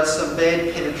was there are some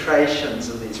bad penetrations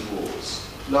in these walls,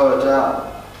 lower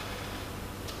down.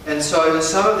 And so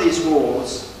some of these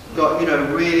walls got, you know,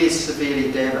 really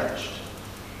severely damaged.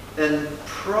 And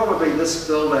probably this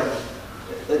building,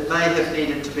 it may have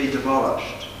needed to be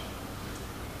demolished.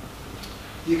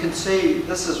 You can see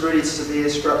this is really severe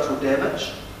structural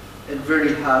damage and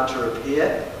very hard to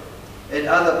repair. and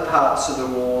other parts of the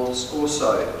walls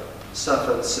also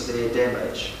suffered severe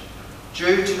damage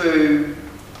due to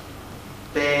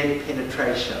bad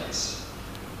penetrations.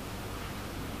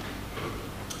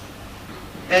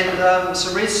 And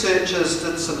some researchers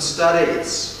did some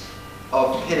studies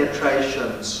of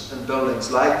penetrations in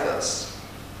buildings like this,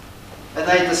 and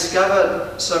they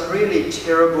discovered some really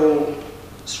terrible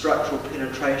structural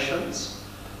penetrations.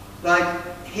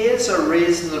 Like, here's a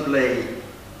reasonably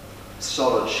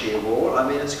solid shear wall. I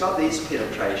mean, it's got these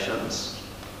penetrations,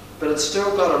 but it's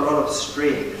still got a lot of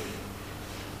strength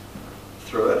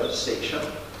through it, section.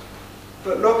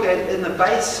 But look at, in the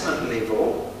basement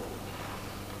level,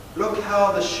 look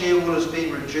how the shear wall has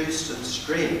been reduced in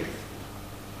strength.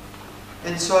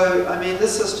 And so, I mean,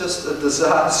 this is just a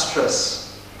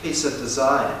disastrous piece of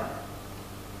design.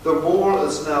 The wall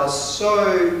is now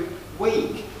so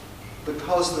weak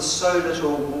because there's so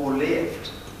little more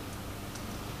left.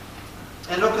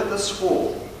 And look at this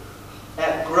wall.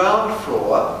 At ground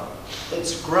floor,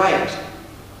 it's great.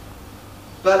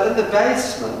 But in the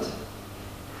basement,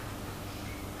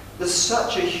 there's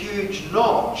such a huge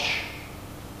notch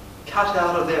cut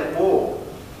out of that wall.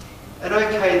 And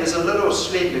okay, there's a little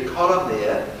slender column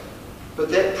there, but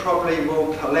that probably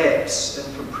will collapse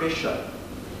in compression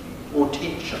or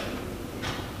tension.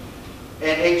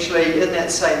 And actually, in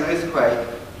that same earthquake,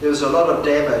 there was a lot of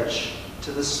damage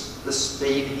to this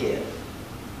beam here.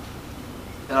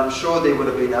 And I'm sure there would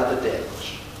have been other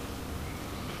damage.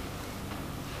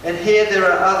 And here there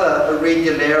are other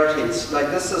irregularities. Like,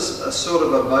 this is a sort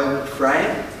of a moment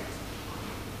frame,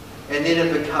 and then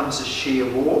it becomes a shear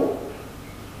wall,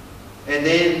 and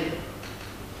then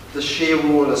the shear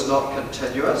wall is not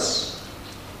continuous.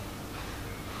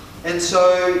 And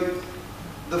so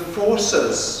the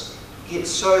forces get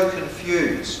so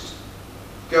confused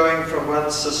going from one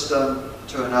system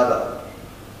to another.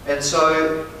 And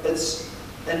so it's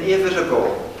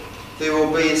inevitable there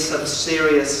will be some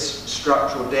serious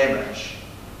structural damage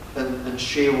in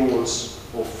shear walls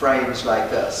or frames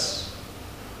like this.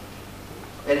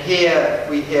 And here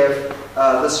we have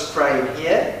this frame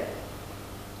here,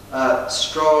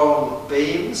 strong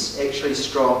beams, actually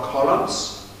strong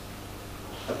columns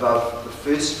above the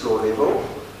first floor level.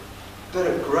 But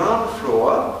at ground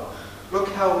floor, look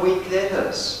how weak that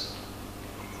is.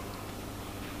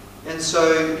 And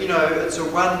so, you know, it's a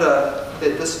wonder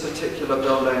that this particular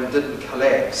building didn't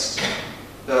collapse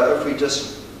if we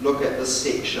just look at this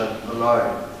section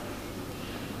alone.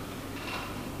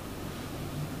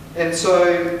 And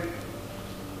so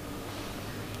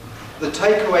the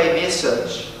takeaway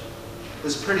message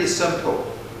is pretty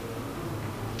simple.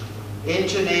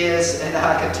 Engineers and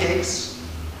architects,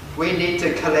 we need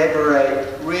to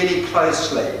collaborate really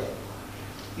closely,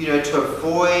 you know, to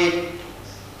avoid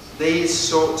these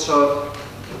sorts of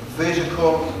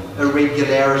vertical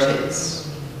irregularities.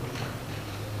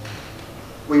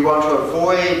 We want to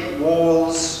avoid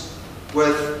walls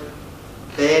with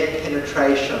bad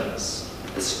penetrations,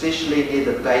 especially near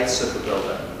the base of the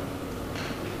building.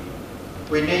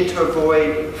 We need to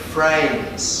avoid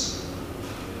frames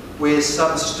where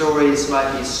some stories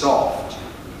might be soft.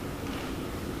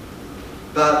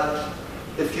 But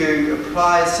if you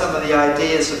apply some of the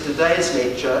ideas of today's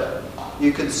lecture,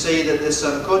 you can see that there's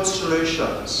some good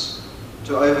solutions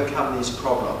to overcome these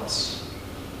problems.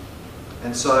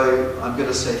 And so I'm going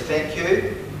to say thank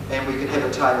you, and we can have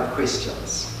a time of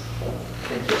questions.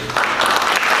 Thank you.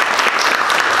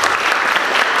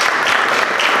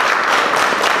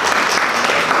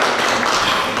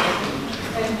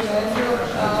 Thank you, Andrew.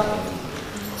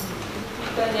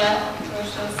 Tanya,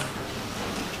 questions?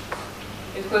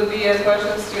 It could be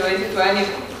questions related to any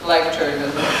lecture, it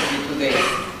doesn't have to be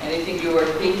today. Anything you were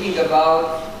thinking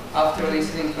about after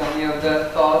listening to any of the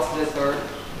thoughts that were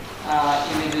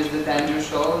images that Andrew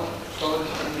showed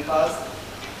in the past?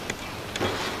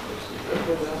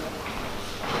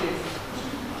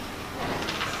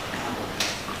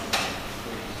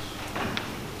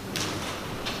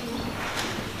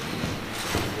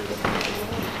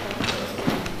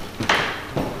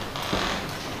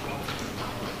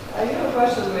 I have a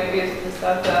question maybe to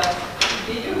start.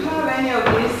 Did you have any of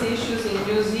these issues in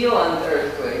New Zealand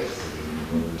earthquakes?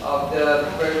 Of the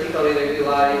vertical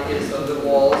irregularities of the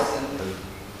walls, and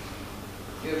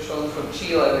you've shown from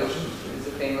Chile, which is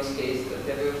a famous case, but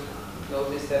have you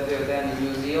noticed any of them in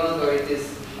New Zealand, or it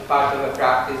is part of a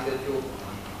practice that you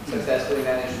successfully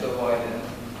managed to avoid?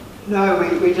 No,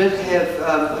 we did have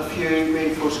a few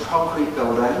reinforced concrete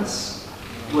buildings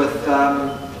with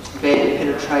bad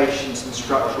penetrations in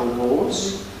structural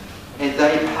walls, and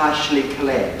they partially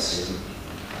collapsed.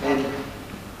 And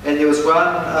there was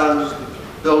one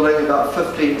building about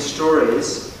 15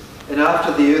 stories And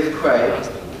after the earthquake,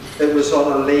 it was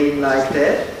on a lean like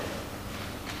that,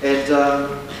 and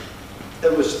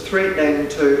it was threatening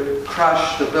to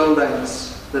crush the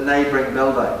buildings, the neighbouring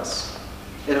buildings.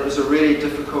 And it was a really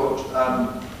difficult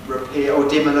repair or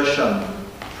demolition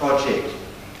project.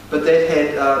 But that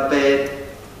had bad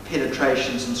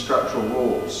penetrations in structural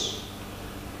walls.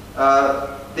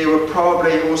 There were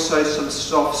probably also some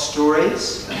soft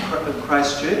stories in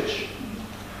Christchurch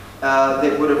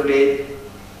that would have led,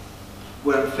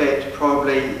 well, in fact,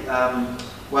 probably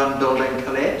one building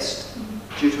collapsed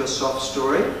due to a soft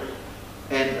story,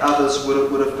 and others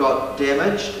would have got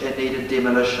damaged and needed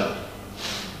demolition.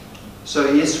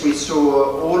 So yes, we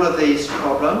saw all of these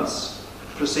problems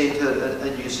presented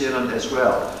in New Zealand as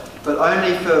well, but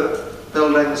only for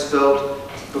buildings built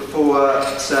before,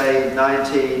 say,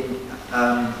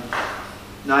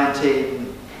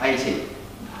 1980.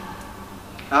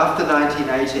 After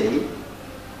 1980,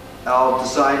 our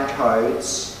design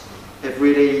codes have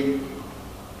really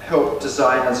helped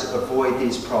designers avoid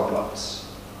these problems.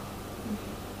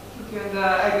 Thank you. And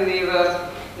I believe that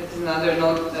is another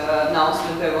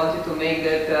announcement I wanted to make,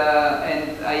 that,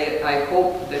 and I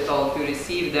hope that all of you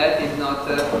receive that. If not,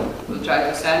 we'll try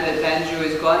to send it. Andrew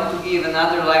is going to give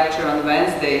another lecture on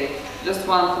Wednesday, just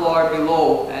one floor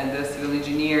below, and the civil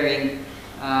engineering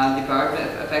department,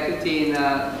 faculty in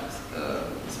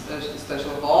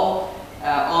special hall,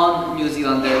 on New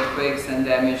Zealand earthquakes and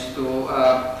damage to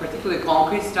particularly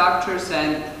concrete structures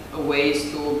and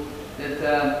ways to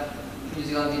that New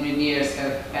Zealand engineers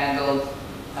have handled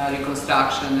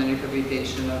reconstruction and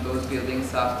rehabilitation of those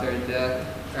buildings after the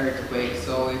earthquake.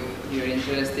 So if you're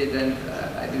interested, then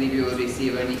I believe you will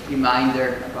receive a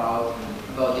reminder about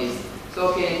this. So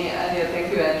okay,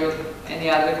 thank you, Andrew. Any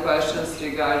other questions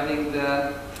regarding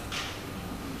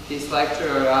this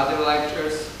lecture or other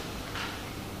lectures?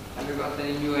 Have you got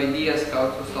any new ideas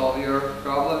how to solve your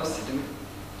problems in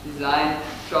design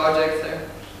projects?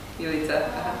 Ilica?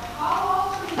 How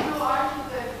often do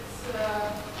architects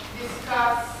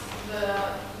discuss the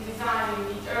design in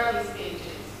the early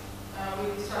stages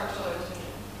with the structural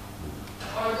engineer?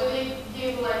 Or do they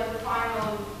give like the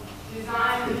final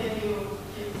design and then you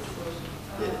give the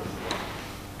solution?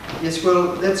 Yes, well,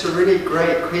 that's a really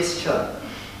great question.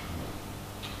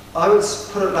 I would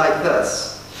put it like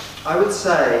this. I would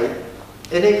say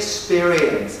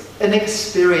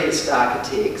inexperienced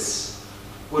architects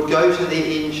would go to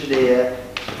the engineer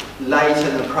late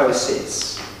in the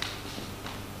process,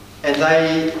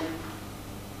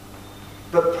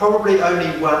 but probably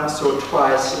only once or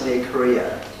twice in their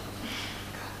career,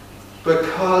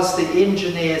 because the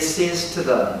engineer says to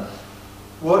them,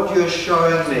 what you're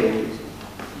showing me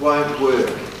won't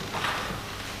work.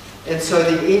 And so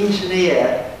the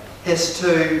engineer has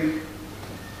to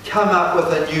come up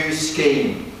with a new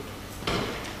scheme,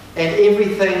 and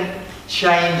everything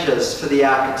changes for the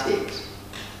architect.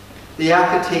 The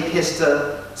architect has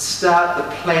to start the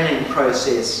planning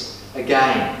process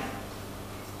again.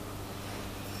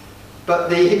 But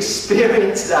the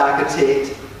experienced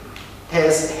architect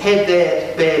has had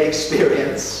that bad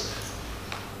experience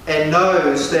and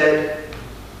knows that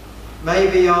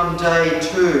maybe on day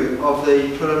 2 of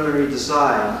the preliminary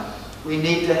design we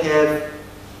need to have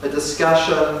a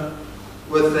discussion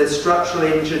with the structural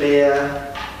engineer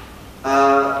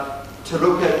to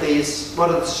look at these, what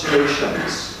are the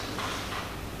solutions.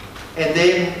 And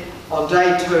then on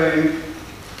day 2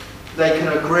 they can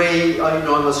agree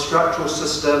on the structural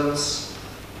systems,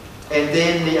 and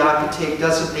then the architect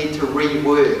doesn't need to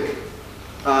rework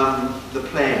the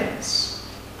plans.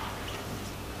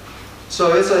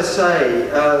 So as I say,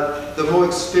 the more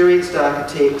experienced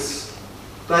architects,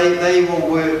 they will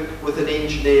work with an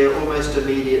engineer almost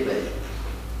immediately.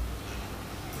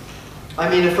 I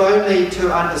mean, if only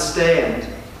to understand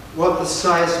what the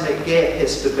seismic gap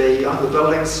has to be on the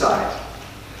building site.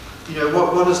 You know,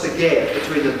 what is the gap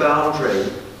between the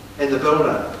boundary and the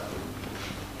building?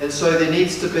 And so there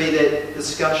needs to be that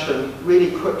discussion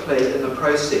really quickly in the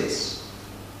process.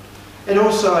 And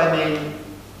also, I mean,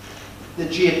 the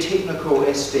geotechnical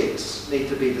aspects need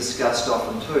to be discussed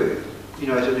often too, you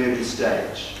know, at an early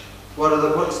stage.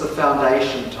 What's the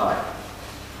foundation type?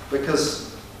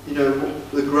 Because, you know,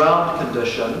 the ground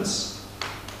conditions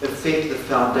affect the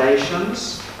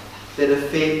foundations that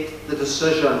affect the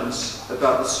decisions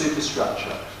about the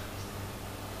superstructure.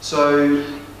 So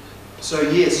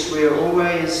yes, we're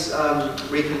always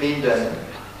recommending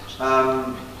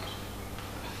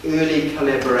early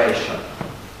collaboration.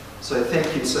 So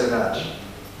thank you so much.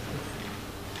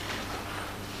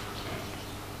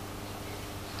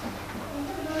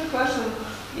 Another question.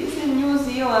 Is in New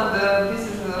Zealand, this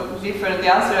is different,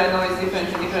 the answer I know is different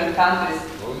in different countries.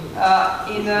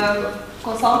 In a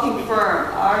consulting firm,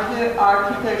 are the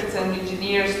architects and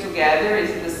engineers together? Is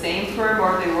it the same firm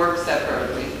or they work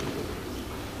separately?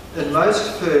 In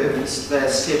most firms, they're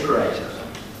separated.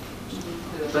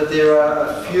 But there are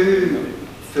a few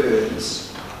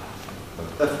firms,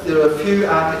 there are a few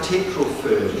architectural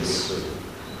firms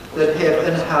that have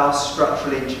in-house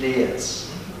structural engineers.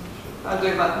 Are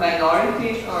they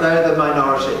minority? Or They're the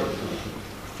minority.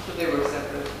 so they work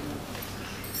separately?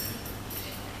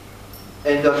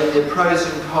 And I mean, there are pros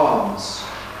and cons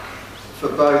for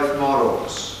both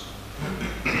models.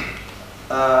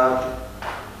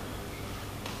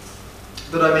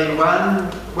 But I mean,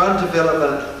 one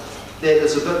development that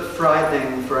is a bit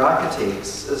frightening for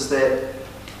architects is that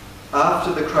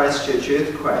after the Christchurch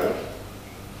earthquake,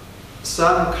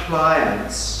 some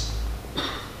clients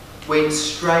went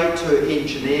straight to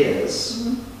engineers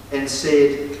and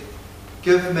said,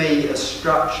 give me a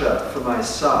structure for my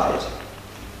site.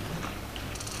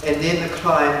 And then the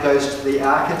client goes to the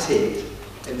architect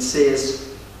and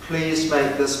says, please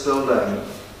make this building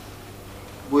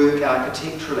work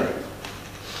architecturally.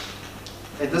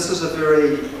 And this is a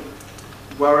very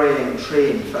worrying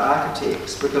trend for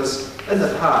architects, because in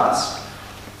the past,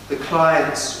 the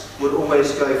clients would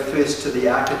always go first to the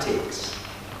architects.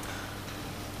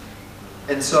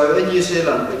 And so in New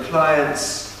Zealand, the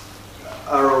clients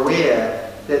are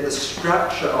aware that the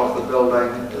structure of the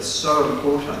building is so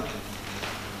important.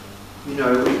 You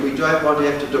know, we don't want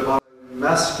to have to demolish. We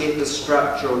must get the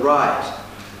structure right.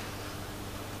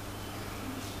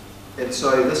 And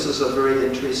so this is a very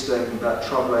interesting but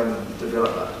troubling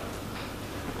development.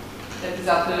 That is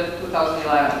after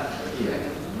 2011. Yeah.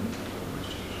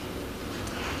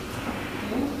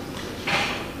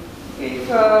 If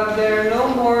there are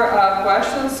no more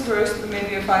questions, first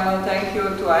maybe a final thank you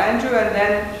to Andrew, and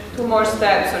then two more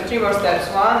steps, or three more steps.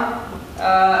 One,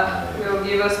 we'll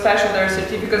give a special, there are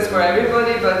certificates for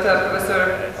everybody, but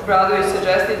Professor Obradovic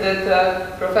suggested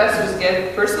that professors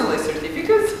get personally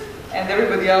certificates, and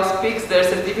everybody else picks their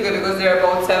certificate, because there are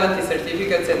about 70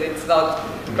 certificates and it's not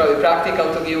probably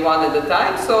practical to give one at a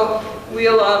time. So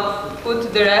we'll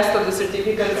put the rest of the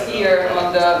certificates here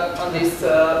on this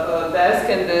desk,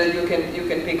 and you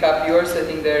can pick up yours. I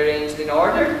think they're arranged in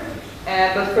order.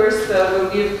 But first we'll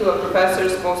give to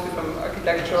professors, mostly from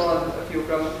architectural and a few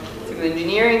from civil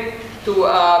engineering,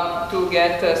 to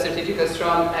get certificates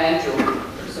from Andrew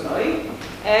personally.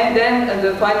 And then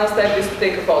the final step is to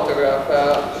take a photograph,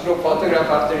 a group photograph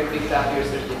after you picked up your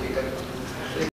certificate.